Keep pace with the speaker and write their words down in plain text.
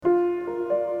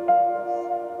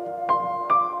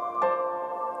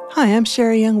Hi, I'm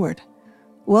Sherry Youngward.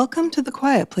 Welcome to the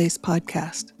Quiet Place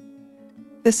podcast.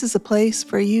 This is a place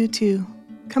for you to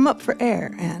come up for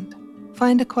air and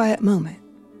find a quiet moment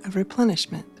of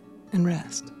replenishment and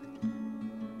rest.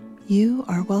 You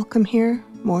are welcome here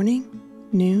morning,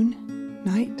 noon,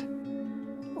 night,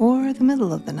 or the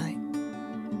middle of the night.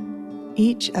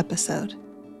 Each episode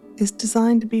is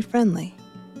designed to be friendly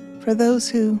for those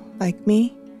who, like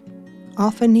me,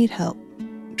 often need help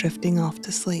drifting off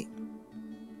to sleep.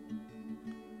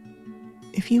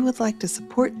 If you would like to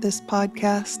support this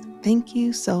podcast, thank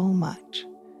you so much.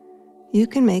 You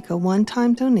can make a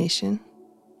one-time donation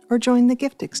or join the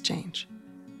gift exchange.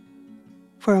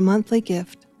 For a monthly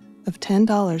gift of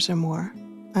 $10 or more,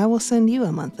 I will send you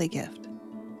a monthly gift.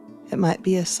 It might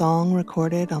be a song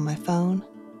recorded on my phone,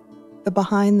 the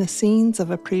behind the scenes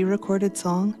of a pre-recorded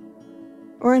song,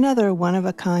 or another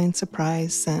one-of-a-kind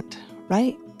surprise sent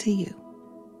right to you.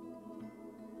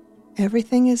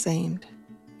 Everything is aimed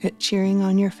at cheering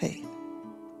on your faith,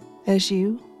 as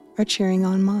you are cheering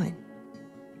on mine.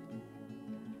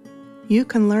 You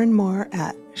can learn more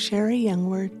at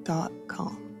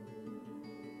sherryyoungward.com.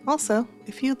 Also,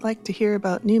 if you'd like to hear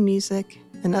about new music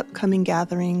and upcoming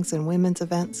gatherings and women's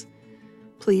events,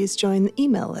 please join the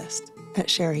email list at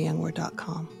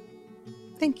sherryyoungward.com.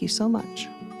 Thank you so much.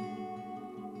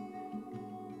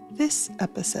 This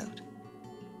episode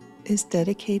is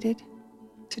dedicated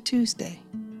to Tuesday.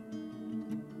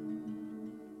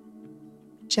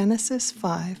 Genesis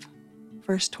 5,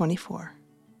 verse 24.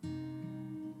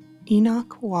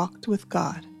 Enoch walked with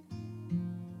God,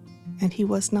 and he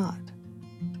was not,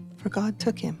 for God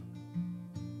took him.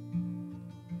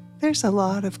 There's a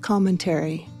lot of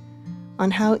commentary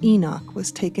on how Enoch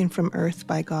was taken from earth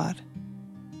by God.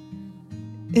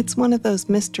 It's one of those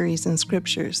mysteries in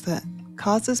scriptures that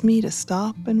causes me to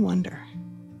stop and wonder.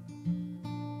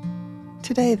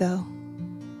 Today, though,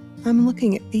 I'm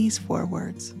looking at these 4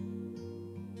 words.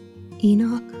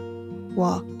 Enoch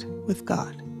walked with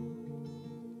God.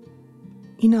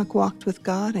 Enoch walked with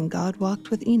God, and God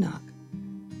walked with Enoch,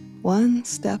 one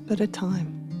step at a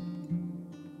time.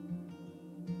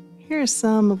 Here's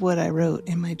some of what I wrote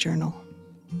in my journal.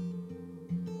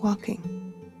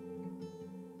 Walking.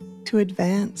 To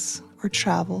advance or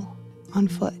travel on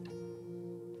foot.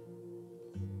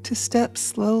 To step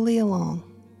slowly along.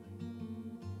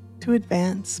 To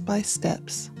advance by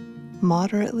steps,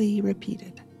 moderately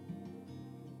repeated.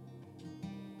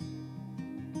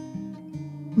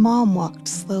 Mom walked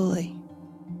slowly.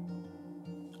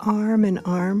 Arm in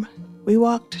arm, we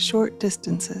walked short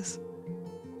distances.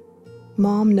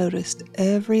 Mom noticed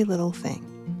every little thing.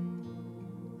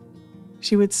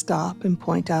 She would stop and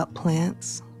point out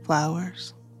plants,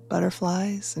 flowers,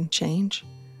 butterflies, and change.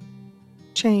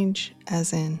 Change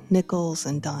as in nickels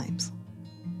and dimes.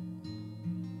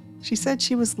 She said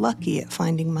she was lucky at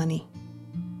finding money.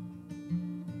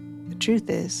 The truth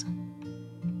is,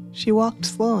 she walked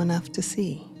slow enough to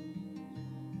see.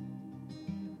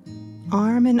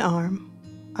 Arm in arm,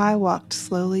 I walked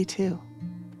slowly too.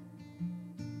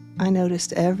 I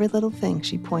noticed every little thing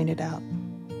she pointed out.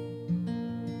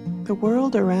 The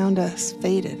world around us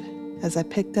faded as I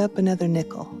picked up another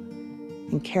nickel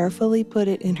and carefully put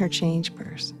it in her change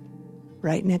purse,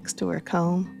 right next to her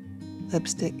comb,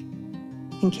 lipstick,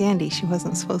 and candy she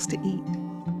wasn't supposed to eat.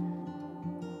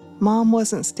 Mom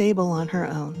wasn't stable on her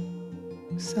own.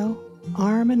 So,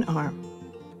 arm in arm,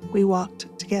 we walked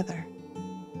together.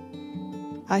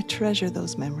 I treasure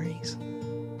those memories.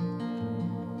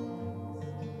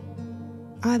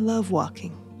 I love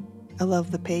walking. I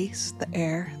love the pace, the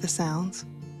air, the sounds.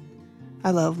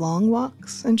 I love long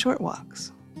walks and short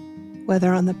walks,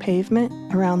 whether on the pavement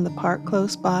around the park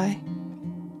close by,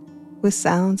 with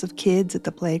sounds of kids at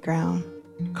the playground,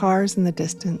 cars in the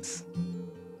distance,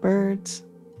 birds,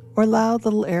 or loud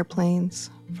little airplanes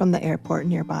from the airport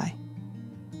nearby.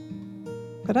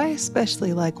 But I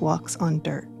especially like walks on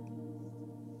dirt.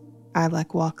 I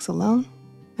like walks alone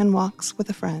and walks with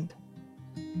a friend.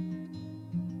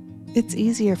 It's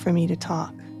easier for me to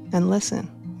talk and listen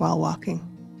while walking.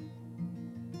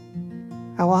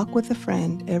 I walk with a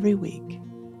friend every week.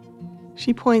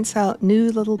 She points out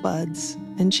new little buds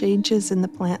and changes in the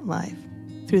plant life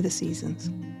through the seasons.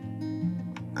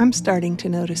 I'm starting to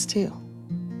notice too.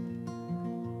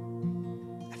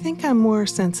 I think I'm more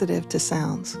sensitive to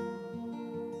sounds.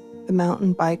 The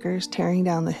mountain bikers tearing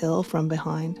down the hill from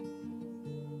behind.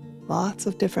 Lots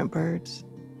of different birds.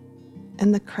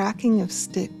 And the cracking of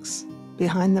sticks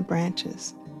behind the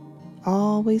branches,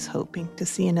 always hoping to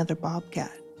see another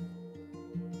bobcat.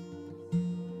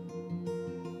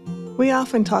 We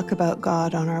often talk about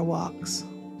God on our walks.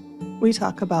 We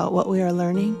talk about what we are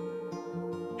learning,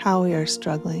 how we are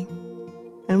struggling,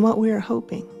 and what we are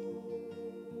hoping.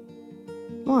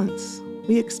 Once,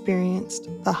 we experienced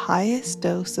the highest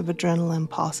dose of adrenaline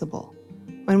possible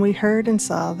when we heard and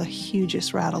saw the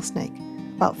hugest rattlesnake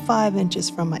about 5 inches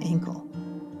from my ankle.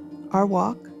 Our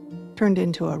walk turned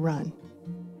into a run.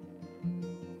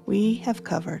 We have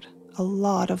covered a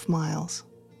lot of miles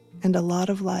and a lot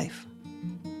of life.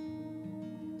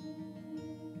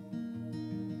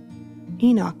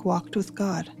 Enoch walked with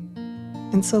God,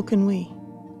 and so can we.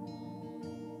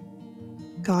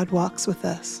 God walks with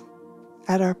us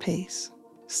at our pace,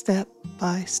 step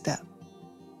by step,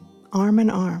 arm in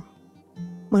arm,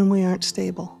 when we aren't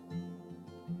stable.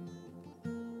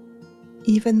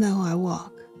 Even though I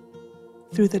walk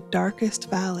through the darkest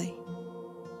valley,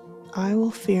 I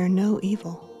will fear no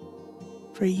evil,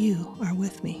 for you are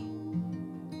with me.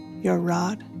 Your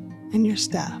rod and your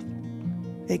staff,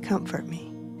 they comfort me.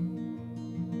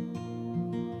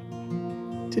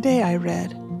 Today I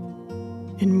read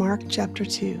in Mark chapter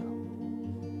 2.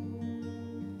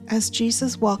 As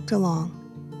Jesus walked along,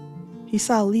 he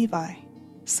saw Levi,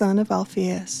 son of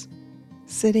Alphaeus,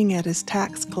 sitting at his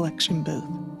tax collection booth.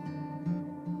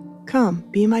 "Come,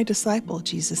 be my disciple,"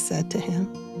 Jesus said to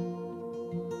him.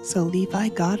 So Levi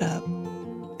got up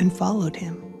and followed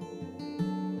him.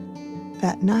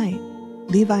 That night,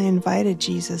 Levi invited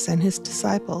Jesus and his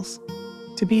disciples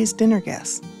to be his dinner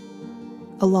guests,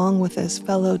 along with his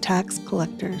fellow tax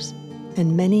collectors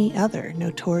and many other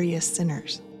notorious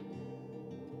sinners.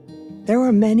 There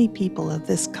were many people of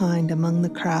this kind among the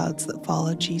crowds that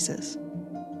followed Jesus.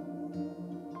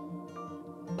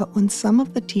 But when some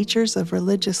of the teachers of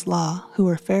religious law, who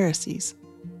were Pharisees,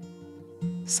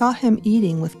 saw him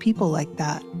eating with people like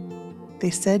that, they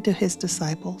said to his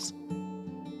disciples,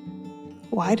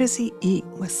 "Why does he eat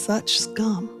with such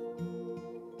scum?"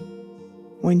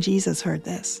 When Jesus heard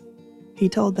this, he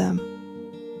told them,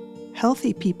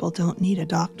 "Healthy people don't need a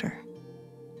doctor.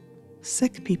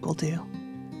 Sick people do.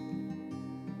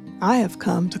 I have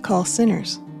come to call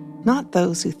sinners, not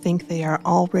those who think they are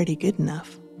already good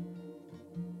enough."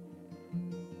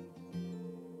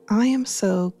 I am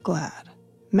so glad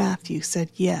Matthew said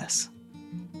yes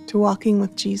to walking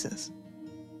with Jesus.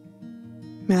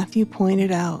 Matthew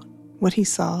pointed out what he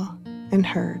saw and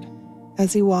heard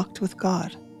as he walked with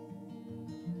God.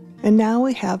 And now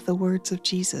we have the words of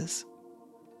Jesus.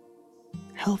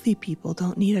 Healthy people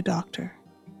don't need a doctor.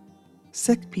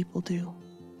 Sick people do.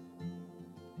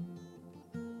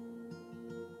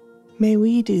 May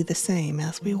we do the same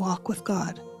as we walk with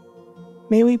God.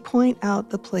 May we point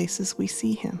out the places we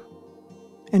see him,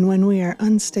 and when we are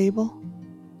unstable,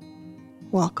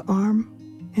 walk arm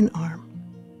in arm.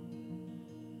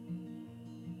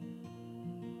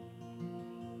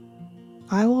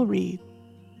 I will read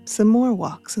some more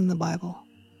walks in the Bible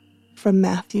from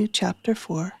Matthew chapter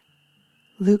 4,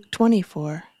 Luke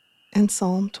 24, and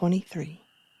Psalm 23.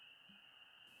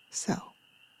 So,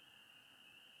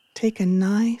 take a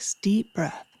nice deep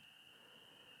breath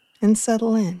and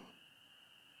settle in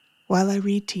while I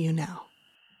read to you now.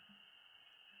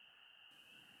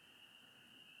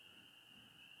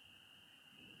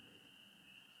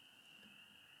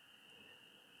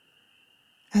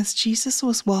 As Jesus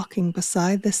was walking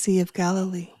beside the Sea of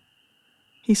Galilee,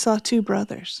 he saw 2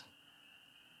 brothers,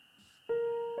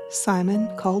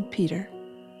 Simon, called Peter,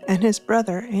 and his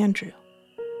brother Andrew.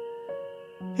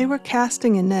 They were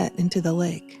casting a net into the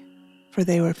lake, for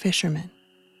they were fishermen.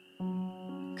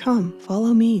 "Come,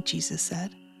 follow me," Jesus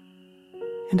said,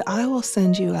 "and I will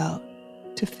send you out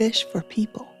to fish for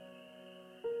people."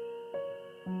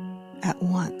 At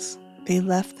once they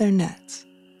left their nets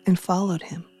and followed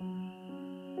him.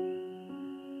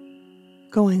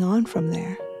 Going on from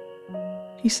there,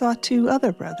 he saw 2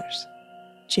 other brothers,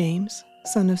 James,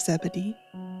 son of Zebedee,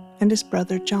 and his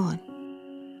brother John.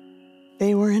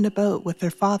 They were in a boat with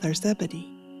their father Zebedee,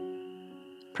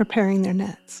 preparing their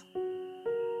nets.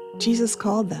 Jesus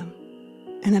called them,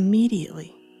 and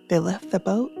immediately they left the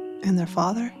boat and their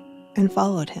father and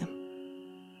followed him.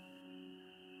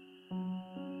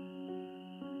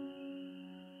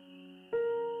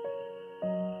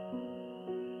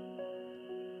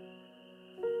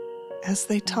 As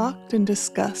they talked and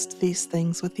discussed these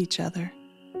things with each other,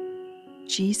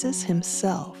 Jesus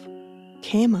himself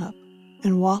came up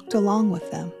and walked along with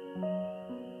them,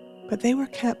 but they were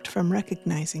kept from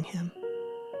recognizing him.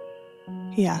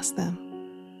 He asked them,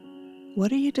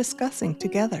 "What are you discussing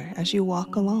together as you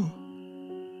walk along?"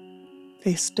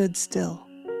 They stood still,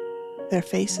 their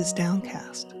faces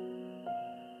downcast.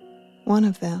 One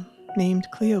of them, named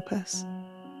Cleopas,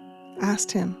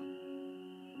 asked him,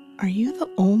 "Are you the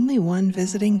only one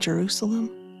visiting Jerusalem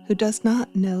who does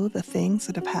not know the things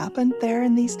that have happened there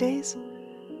in these days?"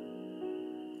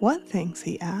 "What things?"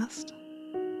 he asked.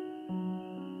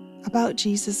 "About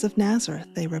Jesus of Nazareth,"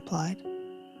 they replied.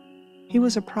 "He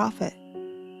was a prophet,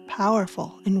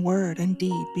 powerful in word and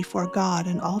deed before God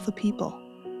and all the people.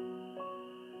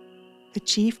 The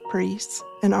chief priests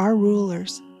and our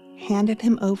rulers handed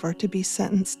him over to be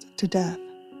sentenced to death,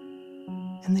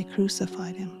 and they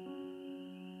crucified him.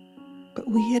 But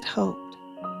we had hoped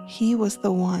he was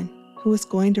the one who was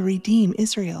going to redeem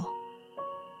Israel.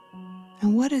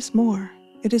 And what is more,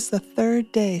 it is the third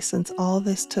day since all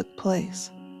this took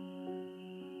place.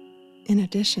 In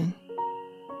addition,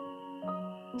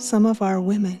 some of our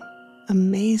women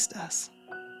amazed us.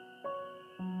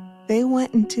 They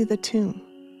went into the tomb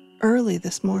early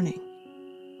this morning,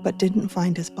 but didn't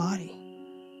find his body.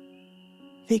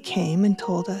 They came and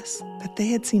told us that they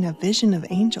had seen a vision of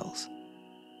angels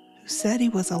who said he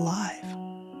was alive.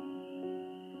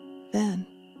 Then,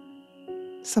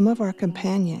 some of our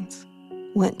companions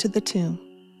went to the tomb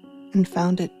and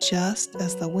found it just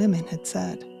as the women had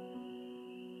said,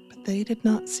 but they did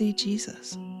not see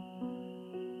Jesus."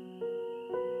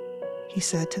 He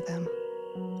said to them,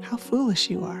 "How foolish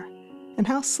you are, and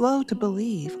how slow to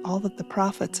believe all that the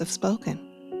prophets have spoken.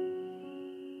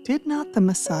 Did not the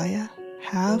Messiah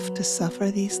have to suffer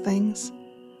these things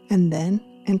and then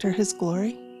enter his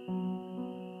glory?"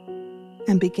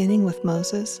 And beginning with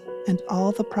Moses and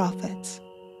all the prophets,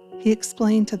 he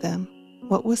explained to them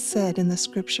what was said in the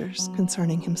scriptures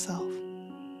concerning himself.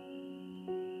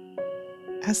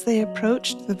 As they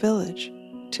approached the village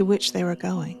to which they were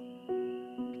going,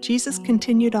 Jesus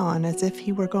continued on as if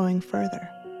he were going further.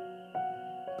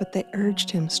 But they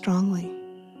urged him strongly,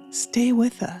 "Stay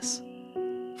with us,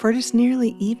 for it is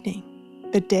nearly evening.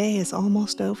 The day is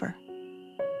almost over."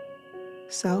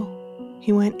 So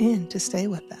he went in to stay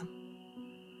with them.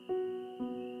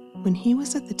 When he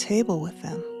was at the table with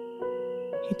them,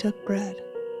 he took bread,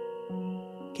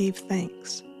 gave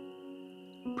thanks,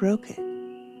 broke it,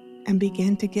 and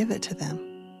began to give it to them.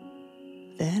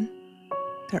 Then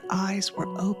their eyes were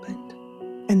opened,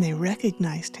 and they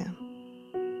recognized him,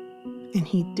 and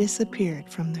he disappeared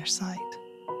from their sight.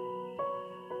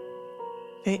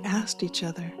 They asked each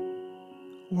other,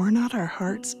 "Were not our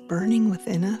hearts burning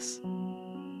within us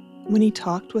when he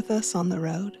talked with us on the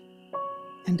road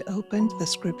and opened the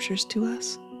scriptures to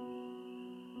us?"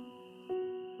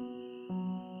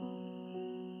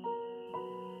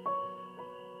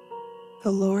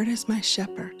 The Lord is my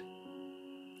shepherd.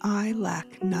 I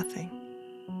lack nothing.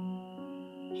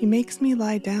 He makes me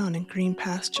lie down in green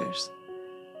pastures.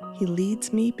 He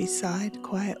leads me beside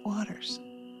quiet waters.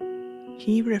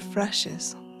 He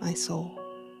refreshes my soul.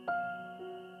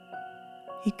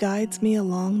 He guides me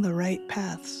along the right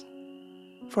paths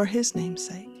for his name's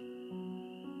sake.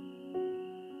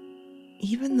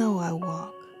 Even though I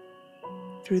walk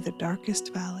through the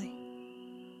darkest valley,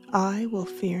 I will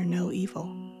fear no evil,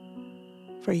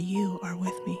 for you are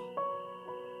with me.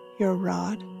 Your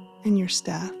rod and your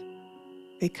staff,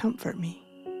 they comfort me.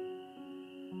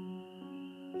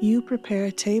 You prepare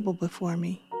a table before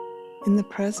me in the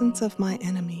presence of my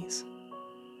enemies.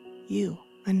 You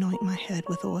anoint my head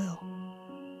with oil.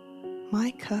 My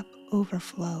cup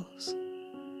overflows.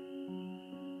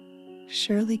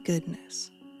 Surely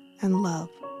goodness and love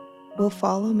will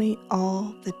follow me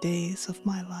all the days of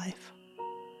my life,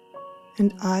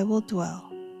 and I will dwell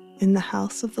in the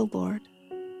house of the Lord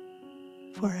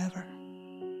forever.